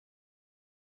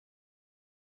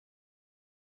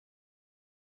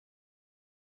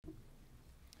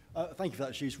Thank you for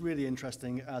that, Ashish. Really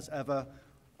interesting as ever.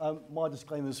 My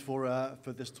disclaimers for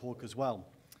this talk as well.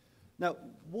 Now,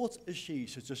 what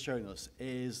Ashish has just shown us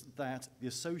is that the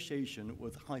association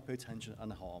with hypotension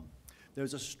and harm. There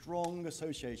is a strong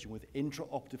association with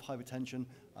intraoperative hypertension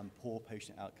and poor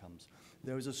patient outcomes.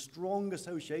 There is a strong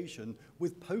association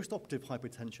with postoperative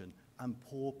hypertension and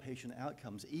poor patient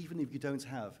outcomes, even if you don't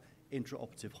have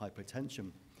intraoperative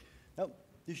hypotension. Now,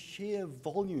 the sheer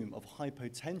volume of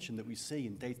hypotension that we see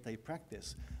in day-to-day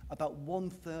practice, about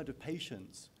 1/3 of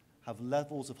patients have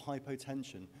levels of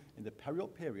hypotension in the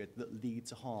periop period that lead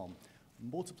to harm.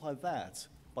 Multiply that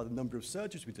by the number of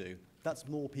surgeries we do, that's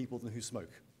more people than who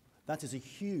smoke. That is a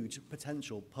huge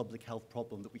potential public health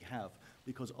problem that we have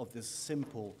because of this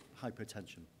simple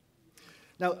hypotension.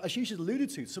 Now, Ashish has alluded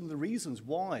to some of the reasons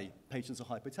why patients are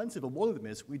hypotensive, and one of them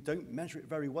is we don't measure it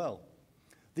very well.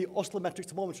 The oscillometric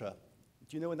thermometer,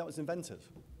 do you know when that was invented?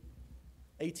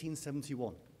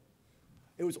 1871.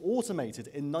 It was automated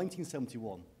in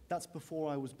 1971. That's before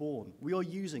I was born. We are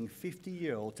using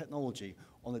 50-year-old technology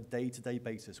on a day-to-day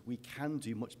basis. We can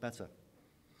do much better.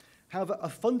 However, a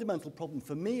fundamental problem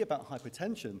for me about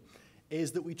hypertension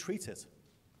is that we treat it.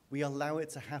 We allow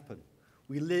it to happen.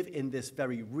 We live in this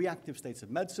very reactive state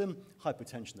of medicine.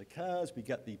 Hypertension occurs, we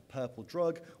get the purple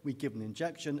drug, we give an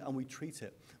injection, and we treat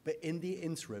it. But in the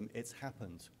interim, it's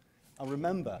happened. And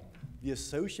remember, the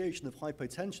association of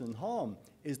hypotension and harm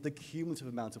is the cumulative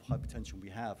amount of hypertension we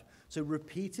have. So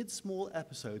repeated small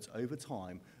episodes over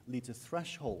time lead to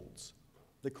thresholds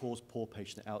that cause poor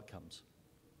patient outcomes.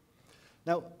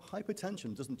 Now,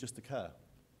 hypotension doesn't just occur.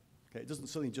 Okay, it doesn't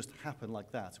suddenly just happen like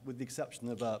that, with the exception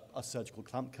of a surgical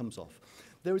clamp comes off.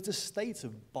 There is a state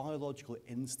of biological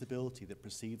instability that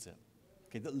precedes it,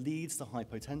 okay, that leads to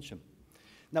hypotension.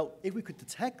 Now, if we could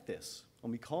detect this,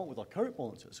 and we can't with our current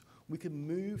monitors, we can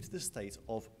move to the state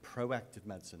of proactive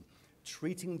medicine,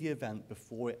 treating the event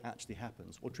before it actually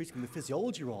happens, or treating the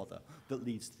physiology, rather, that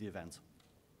leads to the event.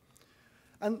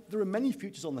 And there are many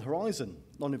futures on the horizon: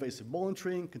 non-invasive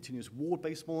monitoring, continuous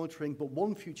ward-based monitoring, but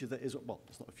one future that is, well,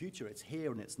 it's not a future, it's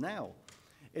here and it's now,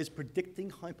 is predicting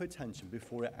hypotension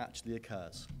before it actually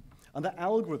occurs. And that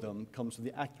algorithm comes from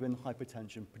the Acumen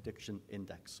Hypotension Prediction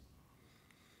Index.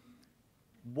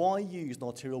 Why use an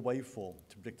arterial waveform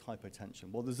to predict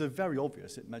hypotension? Well, there's a very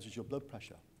obvious: it measures your blood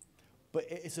pressure. But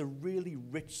it's a really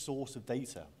rich source of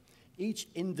data. Each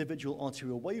individual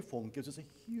arterial waveform gives us a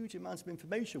huge amount of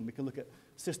information. We can look at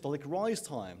systolic rise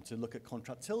time to look at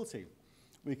contractility.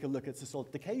 We can look at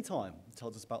systolic decay time. It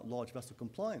tells us about large vessel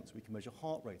compliance. We can measure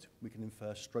heart rate. We can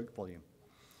infer stroke volume.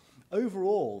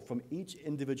 Overall, from each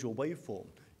individual waveform,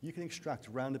 you can extract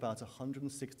around about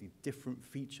 160 different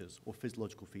features or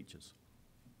physiological features.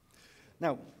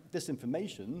 Now, this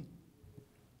information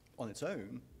on its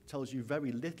own tells you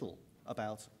very little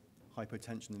about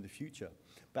hypotension in the future,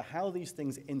 but how these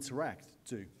things interact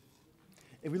do.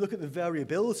 If we look at the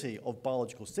variability of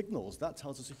biological signals, that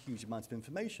tells us a huge amount of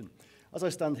information. As I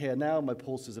stand here now, my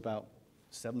pulse is about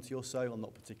 70 or so. I'm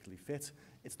not particularly fit.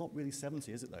 It's not really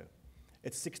 70, is it, though?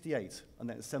 It's 68, and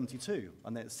then it's 72,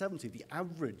 and then it's 70. The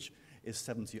average is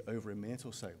 70 over a minute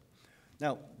or so.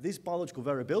 Now, this biological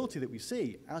variability that we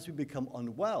see, as we become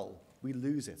unwell, we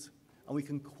lose it, and we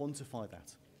can quantify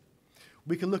that.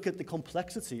 We can look at the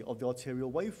complexity of the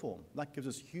arterial waveform. That gives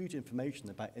us huge information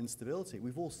about instability.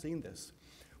 We've all seen this.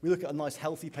 We look at a nice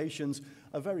healthy patient,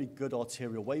 a very good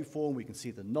arterial waveform. We can see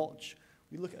the notch.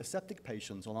 We look at a septic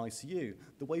patient on ICU.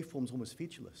 The waveform's almost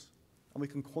featureless. And we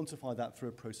can quantify that through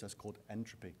a process called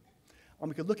entropy. And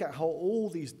we can look at how all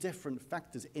these different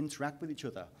factors interact with each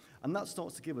other. And that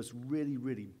starts to give us really,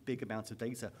 really big amounts of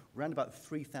data, around about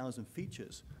 3,000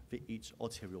 features for each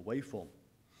arterial waveform.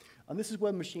 And this is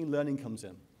where machine learning comes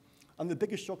in. And the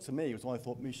biggest shock to me was when I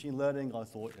thought machine learning, I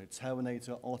thought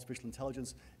Terminator, artificial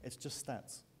intelligence, it's just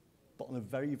stats, but on a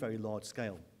very, very large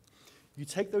scale. You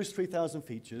take those 3,000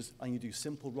 features and you do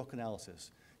simple ROC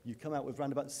analysis. You come out with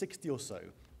around about 60 or so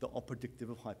that are predictive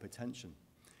of hypotension.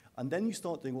 And then you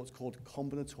start doing what's called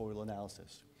combinatorial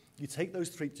analysis. You take those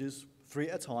features, 3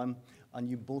 at a time, and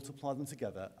you multiply them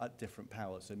together at different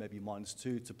powers, so maybe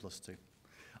 -2 to +2.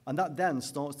 And that then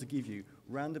starts to give you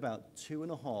round about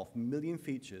 2.5 million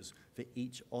features for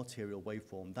each arterial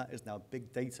waveform. That is now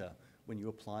big data when you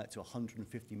apply it to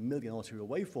 150 million arterial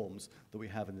waveforms that we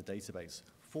have in the database,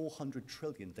 400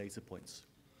 trillion data points.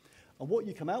 And what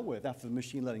you come out with after the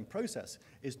machine learning process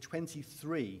is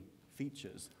 23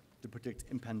 features to predict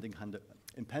impending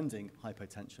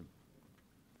hypotension.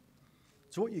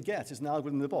 So what you get is an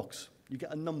algorithm in the box. You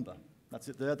get a number. That's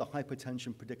it there, the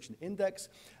Hypotension Prediction Index.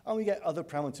 And we get other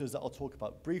parameters that I'll talk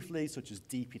about briefly, such as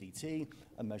DPDT,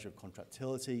 a measure of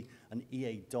contractility, and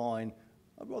Eadyn,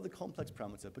 a rather complex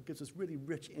parameter, but gives us really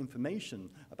rich information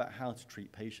about how to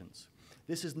treat patients.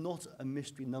 This is not a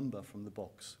mystery number from the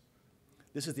box.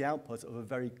 This is the output of a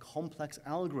very complex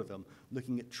algorithm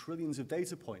looking at trillions of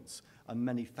data points and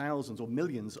many thousands or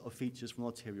millions of features from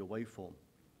an arterial waveform.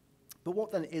 But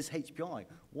what then is HPI?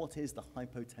 What is the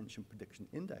Hypotension Prediction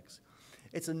Index?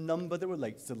 It's a number that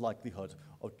relates to the likelihood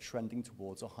of trending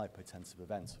towards a hypotensive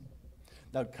event.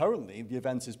 Now, currently, the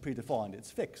event is predefined.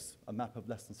 It's fixed, a map of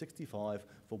less than 65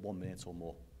 for 1 minute or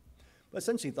more. But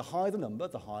essentially, the higher the number,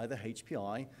 the higher the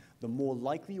HPI, the more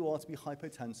likely you are to be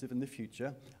hypotensive in the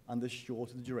future, and the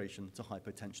shorter the duration to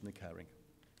hypotension occurring.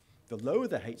 The lower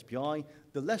the HPI,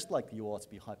 the less likely you are to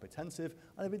be hypotensive,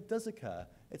 and if it does occur,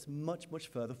 it's much, much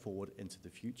further forward into the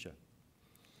future.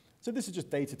 So this is just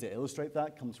data to illustrate that.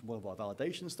 It comes from one of our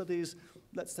validation studies.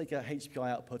 Let's take a HPI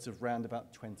output of around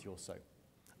about 20 or so.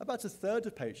 About a third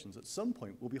of patients at some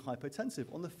point will be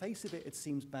hypotensive. On the face of it, it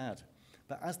seems bad.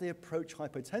 But as they approach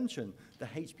hypotension, the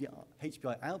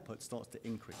HPI output starts to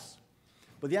increase.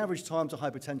 But the average time to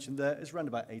hypotension there is around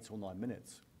about 8 or 9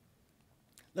 minutes.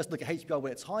 Let's look at HPI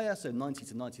where it's higher, so 90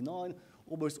 to 99.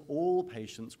 Almost all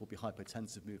patients will be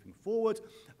hypotensive moving forward,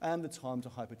 and the time to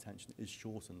hypotension is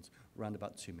shortened, around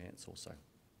about 2 minutes or so.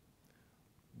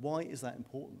 Why is that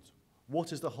important?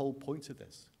 What is the whole point of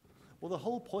this? Well, the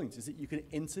whole point is that you can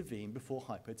intervene before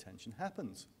hypotension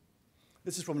happens.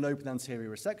 This is from an open anterior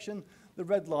resection. The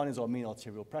red line is our mean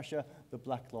arterial pressure. The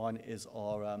black line is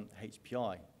our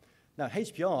HPI. Now,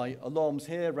 HPI alarms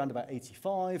here around about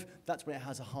 85. That's when it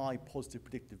has a high positive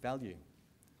predictive value.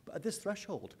 But at this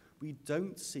threshold, we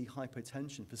don't see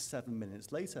hypotension for 7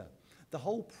 minutes later. The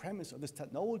whole premise of this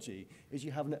technology is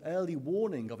you have an early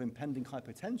warning of impending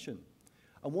hypotension.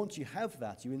 And once you have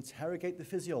that, you interrogate the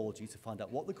physiology to find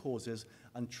out what the cause is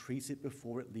and treat it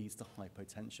before it leads to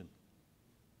hypotension.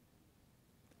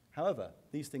 However,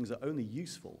 these things are only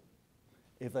useful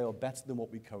if they are better than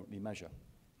what we currently measure.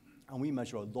 And we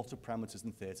measure a lot of parameters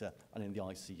in theatre and in the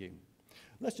ICU.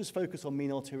 Let's just focus on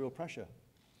mean arterial pressure.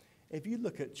 If you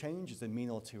look at changes in mean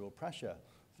arterial pressure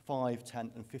 5,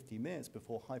 10, and 15 minutes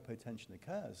before hypotension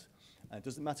occurs, and it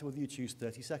doesn't matter whether you choose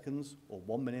 30 seconds or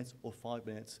 1 minute or 5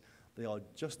 minutes, they are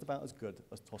just about as good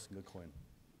as tossing a coin.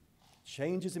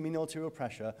 Changes in mean arterial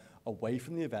pressure away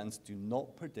from the event do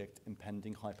not predict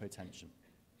impending hypotension.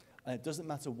 And it doesn't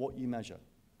matter what you measure.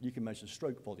 You can measure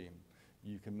stroke volume.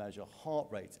 You can measure heart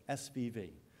rate, SVV.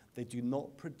 They do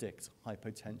not predict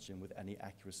hypotension with any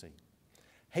accuracy.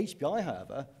 HPI,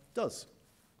 however, does.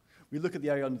 We look at the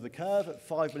area under the curve. At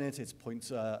 5 minutes, it's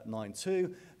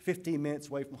 0.92. 15 minutes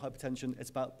away from hypotension, it's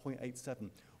about 0.87.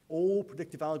 All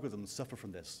predictive algorithms suffer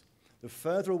from this. The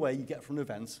further away you get from an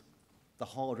event, the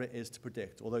harder it is to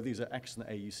predict, although these are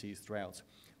excellent AUCs throughout.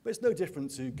 But it's no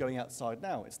different to going outside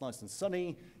now. It's nice and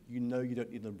sunny. You know you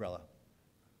don't need an umbrella.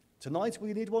 Tonight, will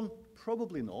you need one?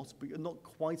 Probably not, but you're not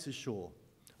quite as sure.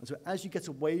 And so as you get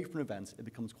away from an event, it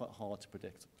becomes quite hard to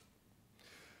predict.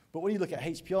 But when you look at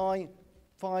HPI,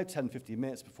 5, 10, 15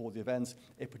 minutes before the event,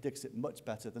 it predicts it much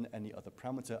better than any other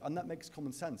parameter, and that makes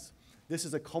common sense. This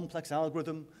is a complex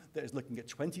algorithm that is looking at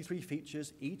 23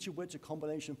 features, each of which a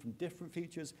combination from different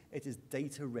features. It is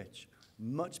data-rich,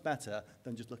 much better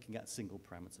than just looking at single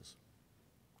parameters.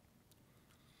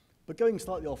 But going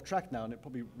slightly off track now, and it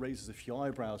probably raises a few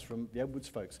eyebrows from the Edwards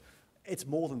folks, it's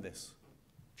more than this.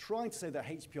 Trying to say that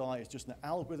HPI is just an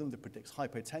algorithm that predicts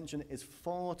hypotension is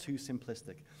far too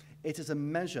simplistic. It is a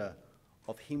measure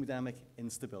of hemodynamic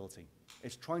instability.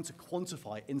 It's trying to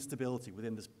quantify instability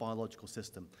within this biological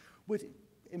system, which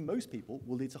in most people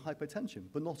will lead to hypotension,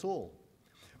 but not all.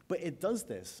 But it does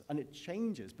this, and it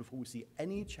changes before we see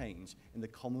any change in the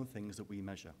common things that we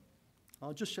measure.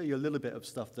 I'll just show you a little bit of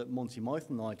stuff that Monty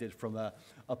Mython and I did from a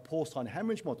porcine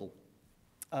hemorrhage model.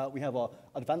 We have our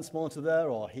advanced monitor there,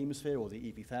 our hemisphere, or the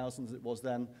EV1000 as it was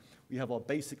then. We have our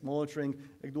basic monitoring.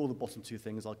 Ignore the bottom two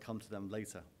things, I'll come to them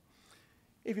later.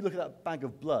 If you look at that bag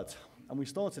of blood, and we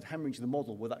started hemorrhaging the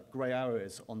model where that grey arrow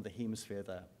is on the hemisphere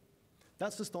there,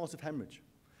 that's the start of hemorrhage.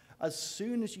 As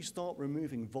soon as you start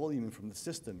removing volume from the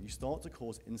system, you start to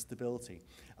cause instability.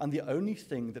 And the only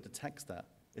thing that detects that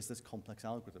is this complex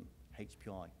algorithm,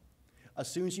 HPI.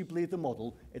 As soon as you bleed the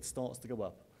model, it starts to go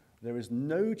up. There is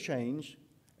no change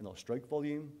in our stroke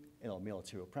volume, in our mean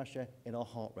arterial pressure, in our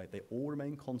heart rate. They all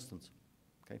remain constant.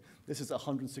 Okay? This is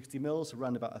 160 mils,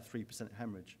 around about a 3%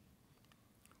 hemorrhage.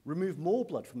 Remove more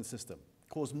blood from the system,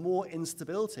 cause more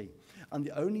instability. And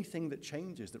the only thing that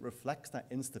changes that reflects that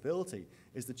instability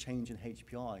is the change in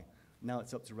HPI. Now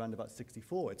it's up to around about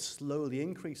 64. It's slowly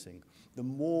increasing. The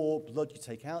more blood you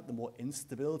take out, the more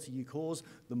instability you cause,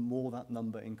 the more that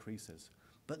number increases.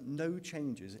 but no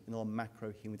changes in our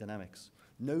macro hemodynamics,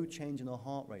 no change in our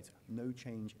heart rate, no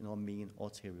change in our mean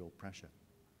arterial pressure.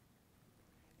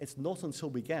 It's not until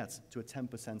we get to a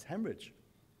 10% hemorrhage,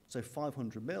 so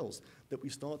 500 mils, that we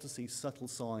start to see subtle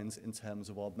signs in terms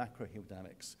of our macro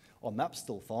hemodynamics. Our map's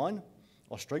still fine,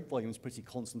 our stroke volume is pretty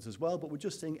constant as well, but we're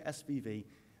just seeing SVV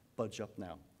budge up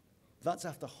now. That's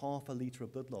after half a litre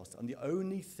of blood loss, and the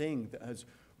only thing that has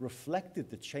reflected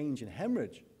the change in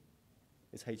hemorrhage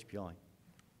is HPI.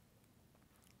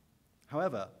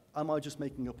 However, am I just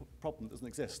making up a problem that doesn't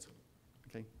exist?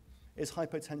 Okay. Is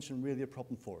hypotension really a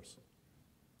problem for us?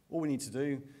 All we need to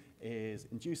do is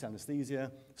induce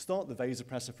anesthesia, start the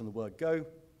vasopressor from the word go,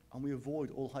 and we avoid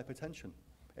all hypotension.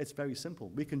 It's very simple.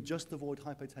 We can just avoid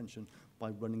hypotension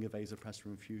by running a vasopressor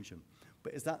infusion.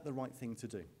 But is that the right thing to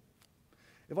do?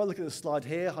 If I look at the slide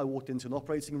here, I walked into an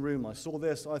operating room, I saw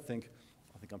this, I think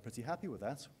I'm pretty happy with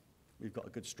that. We've got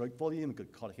a good stroke volume, a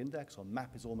good cardiac index, our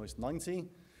MAP is almost 90.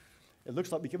 It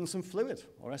looks like we've given some fluid.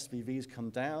 Our SVV's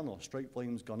come down, our stroke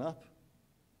volume's gone up.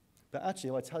 But actually,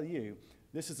 if I tell you,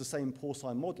 this is the same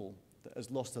porcine model that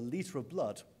has lost a litre of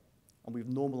blood, and we've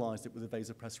normalized it with a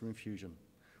vasopressor infusion.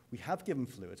 We have given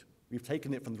fluid, we've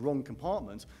taken it from the wrong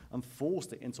compartment and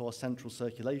forced it into our central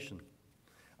circulation.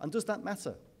 And does that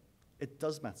matter? It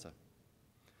does matter,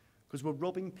 because we're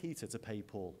robbing Peter to pay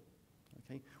Paul.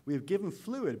 Okay? We have given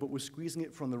fluid, but we're squeezing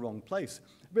it from the wrong place.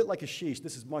 A bit like a sheesh,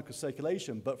 this is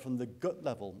microcirculation, but from the gut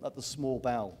level at the small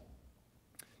bowel.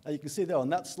 Now you can see there on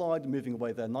that slide, moving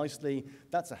away there nicely,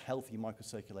 that's a healthy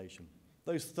microcirculation.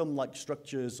 Those thumb-like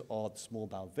structures are the small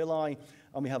bowel villi,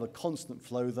 and we have a constant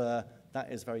flow there.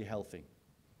 That is very healthy.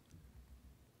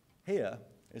 Here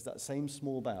is that same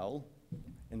small bowel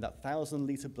in that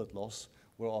 1,000-litre blood loss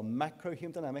where our macro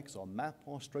hemodynamics, our MAP,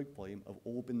 our stroke volume, have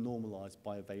all been normalized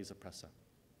by a vasopressor.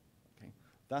 Okay?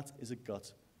 That is a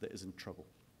gut that is in trouble.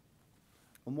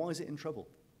 And why is it in trouble?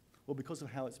 Well, because of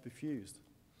how it's perfused.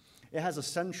 It has a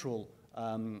central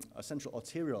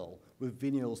arterial with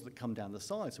venules that come down the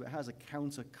side, so it has a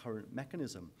counter-current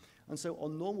mechanism. And so our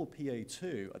normal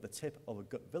PA2 at the tip of a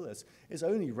gut villus is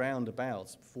only round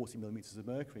about 40 millimeters of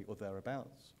mercury or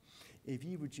thereabouts. If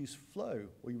you reduce flow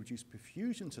or you reduce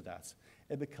perfusion to that,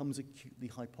 it becomes acutely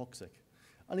hypoxic.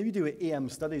 And if you do EM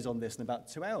studies on this in about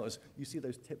 2 hours, you see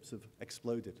those tips have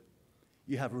exploded.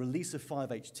 You have a release of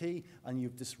 5-HT, and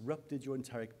you've disrupted your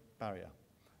enteric barrier.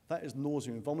 That is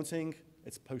nausea and vomiting,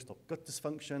 it's post-op gut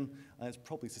dysfunction, and it's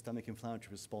probably systemic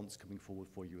inflammatory response coming forward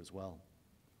for you as well.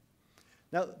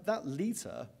 Now, that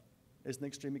litre is an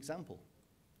extreme example.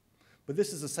 But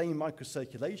this is the same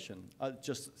microcirculation at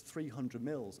just 300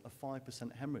 mils, a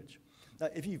 5% hemorrhage. Now,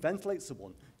 if you ventilate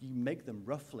someone, you make them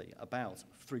roughly about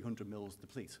 300 mils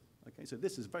deplete. Okay, so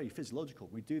this is very physiological.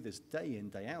 We do this day in,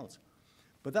 day out.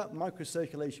 But that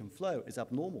microcirculation flow is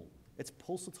abnormal. It's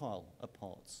pulsatile at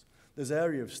parts. There's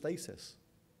area of stasis.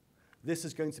 This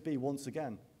is going to be, once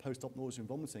again, post-op nausea and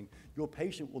vomiting. Your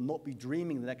patient will not be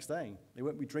dreaming the next day. They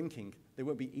won't be drinking. They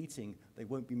won't be eating. They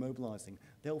won't be mobilizing.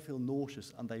 They'll feel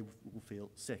nauseous and they will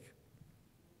feel sick.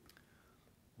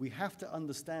 We have to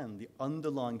understand the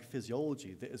underlying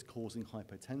physiology that is causing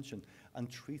hypotension and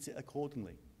treat it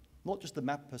accordingly, not just the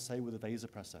MAP per se with a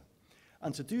vasopressor.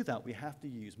 And to do that, we have to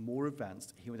use more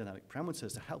advanced hemodynamic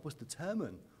parameters to help us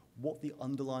determine what the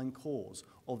underlying cause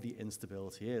of the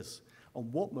instability is,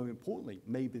 and what, more importantly,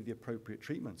 may be the appropriate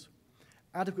treatment.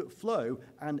 Adequate flow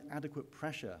and adequate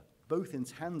pressure, both in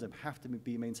tandem, have to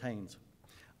be maintained.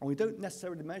 And we don't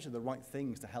necessarily measure the right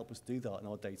things to help us do that in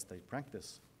our day-to-day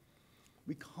practice.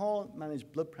 We can't manage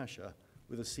blood pressure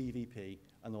with a CVP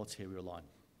and arterial line,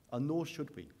 and nor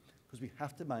should we, because we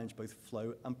have to manage both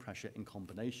flow and pressure in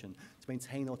combination to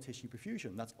maintain our tissue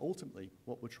perfusion. That's ultimately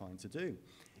what we're trying to do.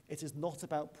 It is not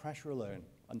about pressure alone,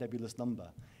 a nebulous number.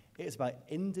 It is about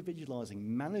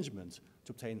individualizing management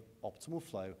to obtain optimal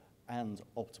flow and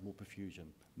optimal perfusion.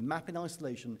 MAP in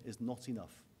isolation is not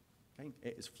enough. Okay?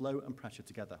 It is flow and pressure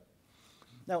together.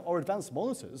 Now, our advanced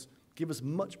monitors give us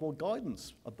much more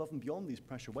guidance above and beyond these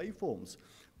pressure waveforms,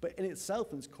 but in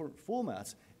itself, in its current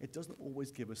format, it doesn't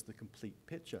always give us the complete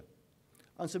picture.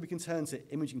 And so we can turn to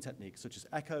imaging techniques such as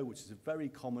echo, which is very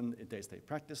common in day-to-day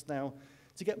practice now,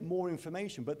 to get more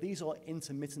information, but these are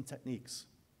intermittent techniques.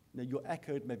 You know, you're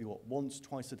echoed maybe, once,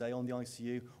 twice a day on the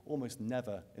ICU, almost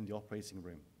never in the operating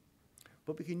room.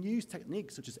 But we can use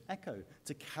techniques such as echo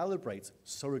to calibrate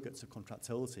surrogates of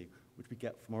contractility, which we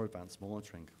get from our advanced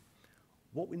monitoring.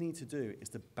 What we need to do is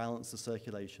to balance the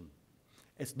circulation.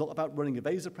 It's not about running a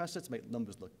vasopressor to make the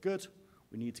numbers look good.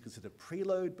 We need to consider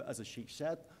preload, but as Ashish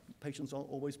said, patients aren't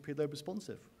always preload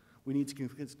responsive. We need to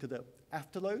consider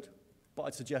afterload, but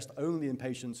I'd suggest only in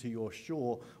patients who you're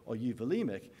sure are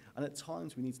euvolemic, and at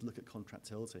times we need to look at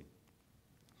contractility.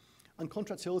 And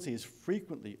contractility is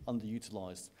frequently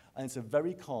underutilized, and it's a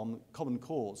very common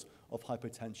cause of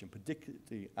hypotension,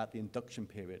 particularly at the induction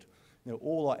period.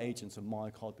 All our agents are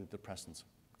myocardial depressants.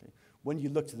 Okay? When you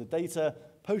look to the data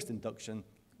post-induction,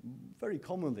 very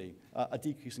commonly a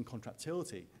decrease in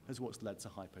contractility is what's led to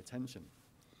hypotension.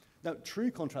 Now, true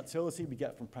contractility we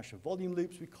get from pressure volume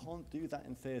loops. We can't do that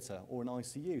in theatre or in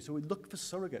ICU, so we look for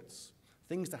surrogates,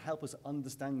 things to help us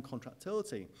understand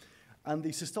contractility. And the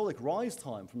systolic rise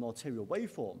time from an arterial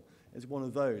waveform is one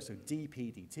of those, so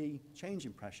dPdt, change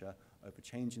in pressure over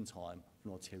change in time from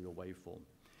an arterial waveform.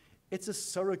 It's a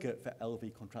surrogate for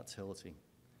LV contractility.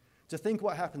 To think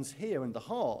what happens here in the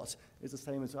heart is the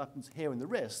same as what happens here in the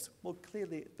wrist, well,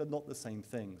 clearly they're not the same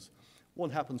things. One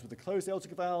happens with a closed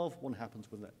aortic valve, one happens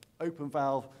with an open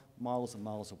valve, miles and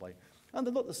miles away. And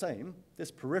they're not the same.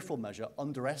 This peripheral measure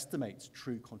underestimates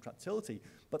true contractility,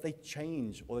 but they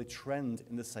change or they trend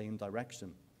in the same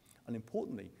direction. And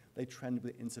importantly, they trend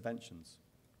with interventions.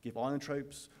 Give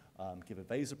inotropes, give a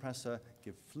vasopressor,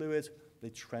 give fluid, they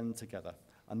trend together.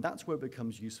 And that's where it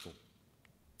becomes useful.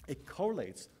 It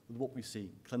correlates with what we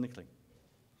see clinically.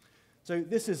 So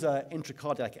this is an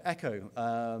intracardiac echo,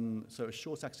 so a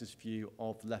short axis view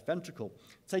of the left ventricle,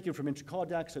 taken from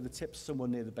intracardiac, so the tip's somewhere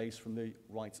near the base from the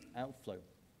right outflow.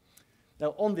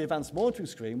 Now, on the advanced monitoring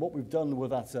screen, what we've done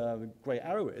with that grey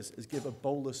arrow is give a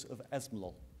bolus of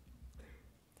esmolol.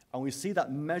 And we see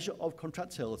that measure of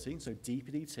contractility, so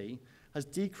dPdt, has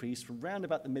decreased from around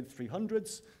about the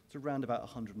mid-300s to around about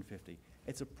 150.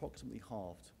 It's approximately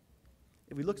halved.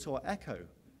 If we look to our echo,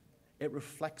 it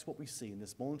reflects what we see in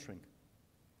this monitoring.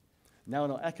 Now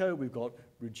in our echo, we've got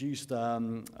reduced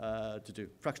to do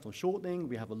fractional shortening,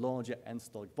 we have a larger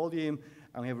end-systolic volume,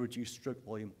 and we have a reduced stroke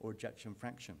volume or ejection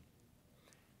fraction.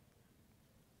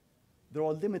 There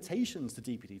are limitations to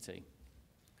dPdt.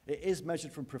 It is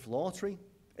measured from peripheral artery.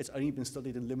 It's only been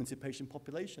studied in limited patient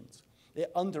populations.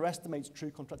 It underestimates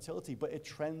true contractility, but it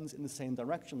trends in the same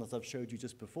direction as I've showed you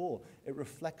just before. It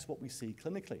reflects what we see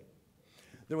clinically.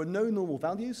 There are no normal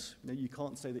values. You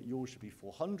can't say that yours should be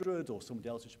 400 or somebody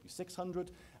else's should be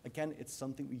 600. Again, it's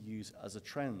something we use as a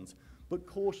trend. But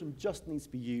caution just needs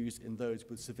to be used in those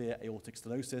with severe aortic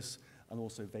stenosis and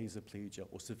also vasoplegia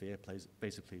or severe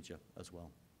vasoplegia as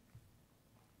well.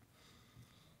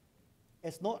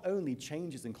 It's not only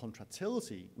changes in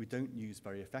contractility we don't use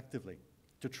very effectively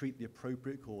to treat the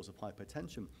appropriate cause of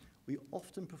hypotension. We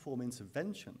often perform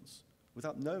interventions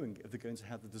without knowing if they're going to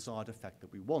have the desired effect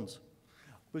that we want.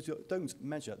 But you don't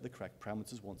measure the correct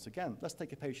parameters once again. Let's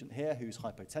take a patient here who's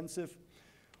hypotensive.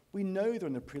 We know they're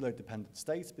in a preload-dependent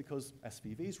state because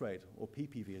SVV is raised or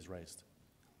PPV is raised.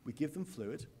 We give them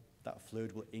fluid. That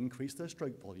fluid will increase their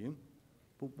stroke volume.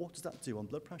 But what does that do on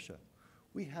blood pressure?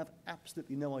 We have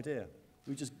absolutely no idea.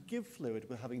 We just give fluid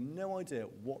with having no idea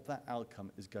what that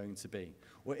outcome is going to be,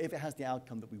 or if it has the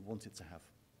outcome that we want it to have.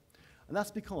 And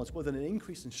that's because whether an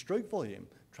increase in stroke volume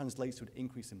translates to an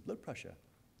increase in blood pressure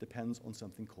depends on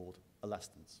something called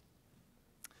elastance.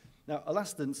 Now,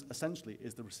 elastance essentially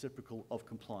is the reciprocal of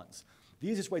compliance. The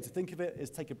easiest way to think of it is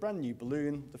take a brand new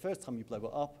balloon. The first time you blow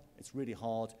it up, it's really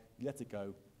hard. You let it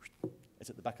go. It's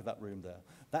at the back of that room there.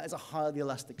 That is a highly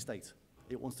elastic state.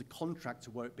 It wants to contract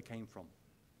to where it came from.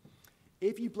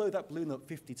 If you blow that balloon up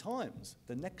 50 times,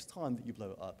 the next time that you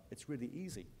blow it up, it's really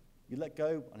easy. You let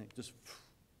go, and it just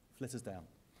flitters down.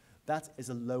 That is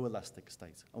a low elastic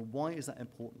state. And why is that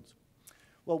important?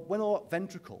 Well, when our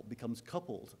ventricle becomes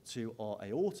coupled to our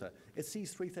aorta, it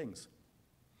sees three things.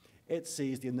 It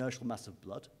sees the inertial mass of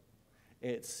blood,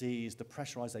 it sees the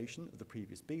pressurization of the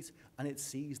previous beat, and it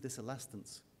sees this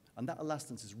elastance. And that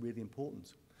elastance is really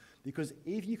important, because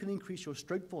if you can increase your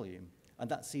stroke volume, and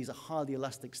that sees a highly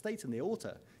elastic state in the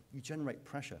aorta, you generate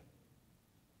pressure.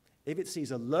 If it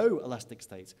sees a low elastic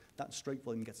state, that stroke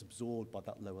volume gets absorbed by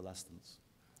that low elastance.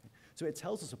 So it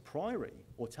tells us a priori,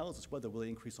 or tells us whether we'll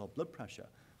increase our blood pressure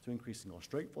to increasing our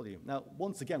stroke volume. Now,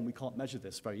 once again, we can't measure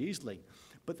this very easily,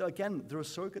 but again, there are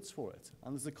surrogates for it,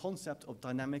 and there's the concept of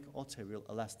dynamic arterial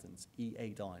elastance,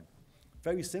 Eadyn.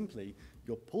 Very simply,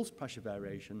 your pulse pressure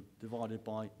variation divided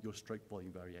by your stroke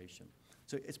volume variation.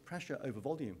 So it's pressure over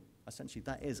volume. Essentially,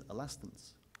 that is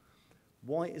elastance.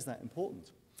 Why is that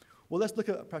important? Well, let's look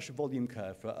at a pressure volume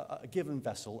curve for a given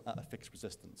vessel at a fixed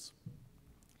resistance.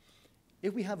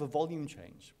 If we have a volume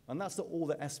change, and that's all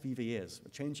that SVV is, a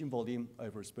change in volume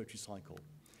over a respiratory cycle,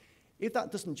 if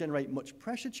that doesn't generate much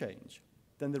pressure change,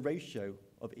 then the ratio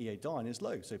of Eadyn is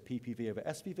low. So PPV over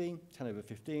SVV, 10 over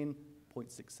 15,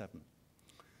 0.67.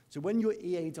 So when your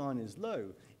Eadyn is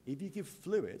low, if you give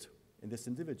fluid, in this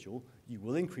individual, you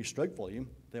will increase stroke volume.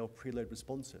 They are preload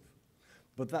responsive.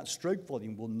 But that stroke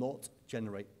volume will not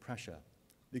generate pressure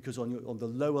because on the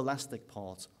low elastic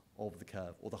part of the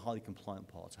curve, or the highly compliant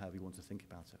part, however you want to think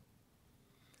about it.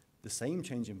 The same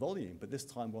change in volume, but this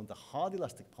time we're on the hard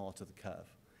elastic part of the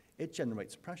curve. It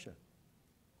generates pressure.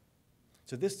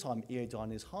 So this time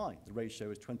Eadyn is high. The ratio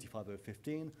is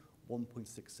 25/15,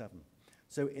 1.67.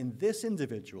 So in this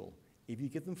individual, if you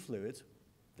give them fluid,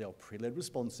 they are preload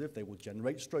responsive, they will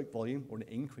generate stroke volume or an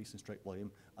increase in stroke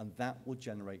volume, and that will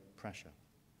generate pressure.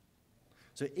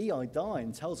 So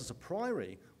Eadyn tells us a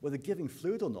priori whether giving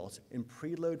fluid or not in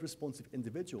preload responsive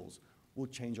individuals will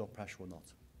change our pressure or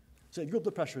not. So if your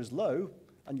blood pressure is low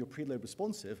and you're preload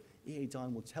responsive,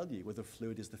 Eadyn will tell you whether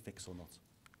fluid is the fix or not.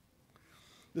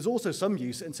 There's also some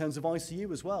use in terms of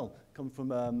ICU as well, come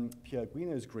from Pierre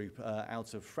Guino's group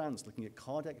out of France looking at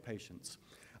cardiac patients.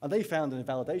 And they found in a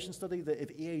validation study that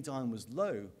if Eadyn was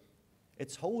low, it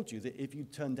told you that if you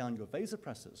turn down your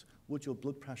vasopressors, would your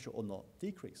blood pressure or not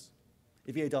decrease?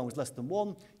 If Eadyn was less than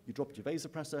 1, you dropped your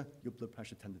vasopressor, your blood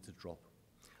pressure tended to drop.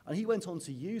 And he went on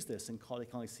to use this in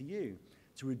cardiac ICU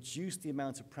to reduce the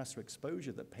amount of pressure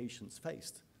exposure that patients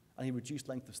faced. And he reduced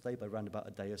length of stay by around about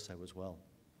a day or so as well.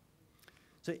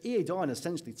 So Eadyn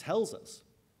essentially tells us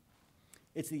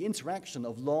it's the interaction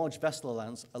of large vessel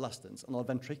elastance and our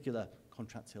ventricular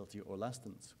contractility or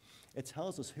elastance. It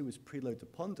tells us who is preload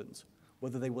dependent,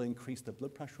 whether they will increase their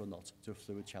blood pressure or not to a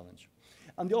fluid challenge.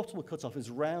 And the optimal cutoff is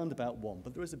round about 1,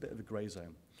 but there is a bit of a gray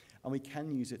zone. And we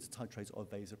can use it to titrate our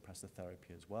vasopressor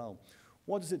therapy as well.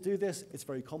 Why does it do this? It's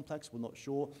very complex, we're not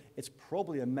sure. It's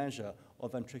probably a measure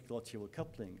of ventricular arterial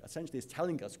coupling. Essentially, it's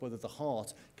telling us whether the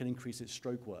heart can increase its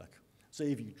stroke work. So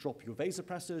if you drop your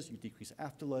vasopressors, you decrease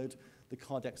afterload, the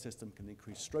cardiac system can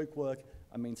increase stroke work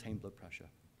and maintain blood pressure.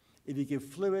 If you give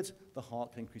fluid, the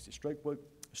heart can increase its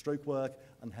stroke work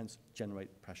and hence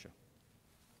generate pressure.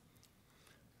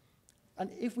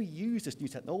 And if we use this new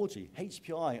technology,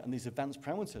 HPI and these advanced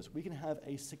parameters, we can have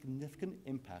a significant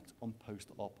impact on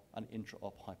post-op and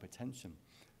intra-op hypertension.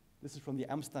 This is from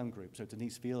the Amsterdam group, so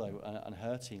Denise Velo and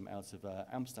her team out of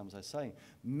Amsterdam, as I say.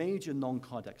 Major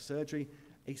non-cardiac surgery,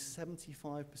 a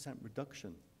 75%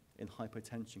 reduction in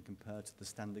hypertension compared to the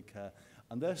standard care.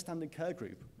 And their standard care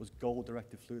group was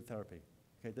goal-directed fluid therapy.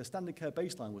 Okay, their standard care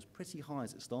baseline was pretty high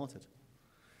as it started.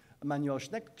 Emanuel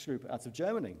Schneck's group out of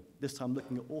Germany, this time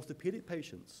looking at orthopedic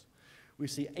patients. We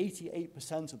see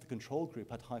 88% of the control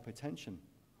group had hypertension,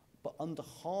 but under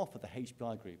half of the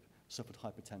HPI group suffered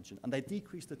hypertension, and they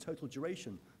decreased the total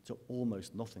duration to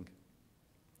almost nothing.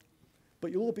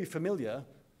 But you'll all be familiar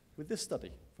with this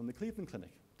study from the Cleveland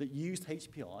Clinic that used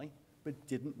HPI but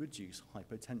didn't reduce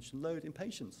hypotension load in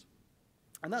patients.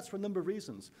 And that's for a number of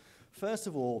reasons. First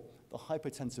of all, the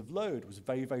hypotensive load was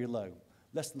very, very low,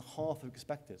 less than half of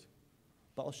expected.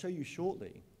 But I'll show you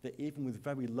shortly that even with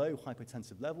very low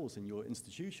hypotensive levels in your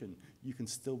institution, you can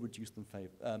still reduce them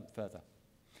further.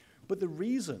 But the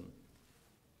reason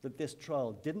that this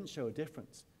trial didn't show a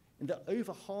difference in that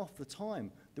over half the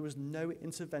time, there was no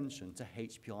intervention to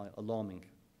HPI alarming.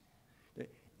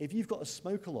 If you've got a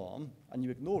smoke alarm and you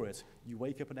ignore it, you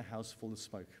wake up in a house full of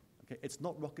smoke. Okay? It's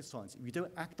not rocket science. If you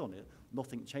don't act on it,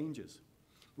 nothing changes.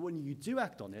 But when you do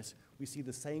act on it, we see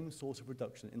the same sort of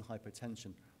reduction in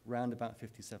hypertension, around about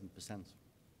 57%.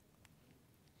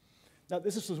 Now,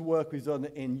 this is some work we've done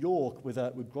in York with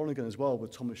Groningen as well,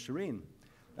 with Thomas Shireen.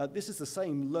 This is the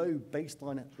same low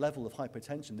baseline level of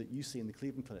hypertension that you see in the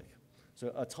Cleveland Clinic.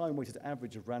 So a time-weighted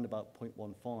average of around about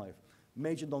 0.15.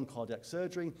 Major non-cardiac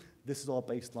surgery, this is our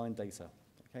baseline data.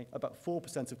 Okay? About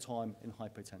 4% of time in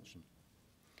hypotension.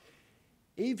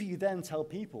 If you then tell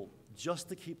people just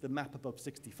to keep the MAP above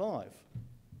 65,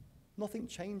 nothing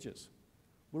changes.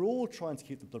 We're all trying to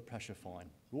keep the blood pressure fine.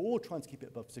 We're all trying to keep it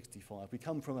above 65. We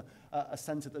come from a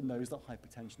center that knows that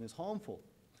hypertension is harmful.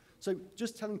 So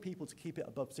just telling people to keep it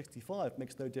above 65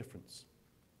 makes no difference.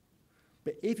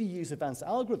 But if you use advanced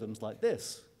algorithms like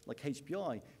this, like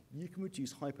HPI, you can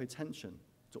reduce hypotension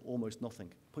to almost nothing,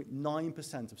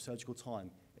 0.9% of surgical time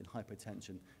in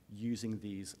hypertension using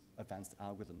these advanced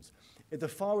algorithms. If the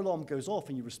fire alarm goes off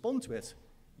and you respond to it,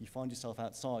 you find yourself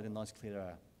outside in nice clear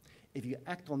air. If you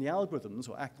act on the algorithms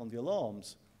or act on the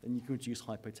alarms, then you can reduce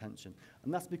hypotension.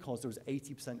 And that's because there is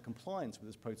 80% compliance with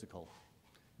this protocol.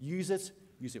 Use it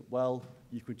well,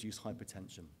 you can reduce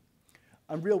hypertension.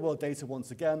 And real-world data,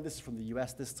 once again, this is from the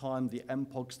US this time, the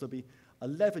MPOG study,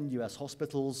 11 US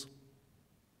hospitals.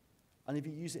 And if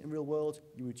you use it in real world,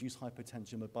 you reduce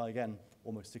hypertension by, again,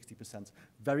 almost 60%.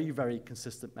 Very, very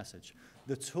consistent message.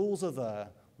 The tools are there.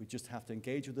 We just have to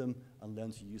engage with them and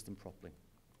learn to use them properly.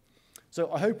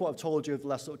 So I hope what I've told you over the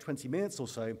last sort of 20 minutes or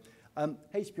so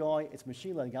HPI, it's a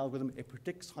machine learning algorithm. It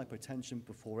predicts hypotension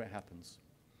before it happens.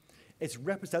 It's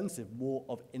representative more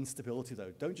of instability,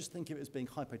 though. Don't just think of it as being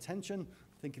hypotension.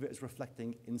 Think of it as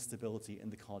reflecting instability in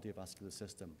the cardiovascular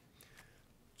system.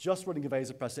 Just running a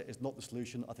vasopressor is not the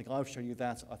solution. I think I've shown you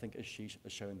that. I think Ashish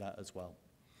has shown that as well.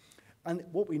 And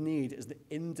what we need is an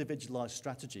individualized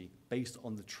strategy based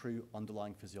on the true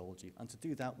underlying physiology. And to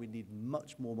do that, we need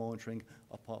much more monitoring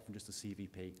apart from just a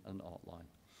CVP and an art line.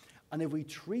 And if we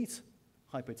treat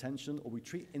hypotension or we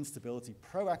treat instability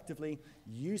proactively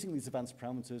using these advanced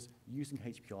parameters, using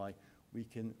HPI, we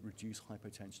can reduce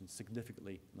hypotension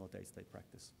significantly in our day-to-day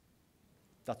practice.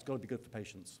 That's got to be good for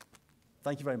patients.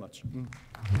 Thank you very much.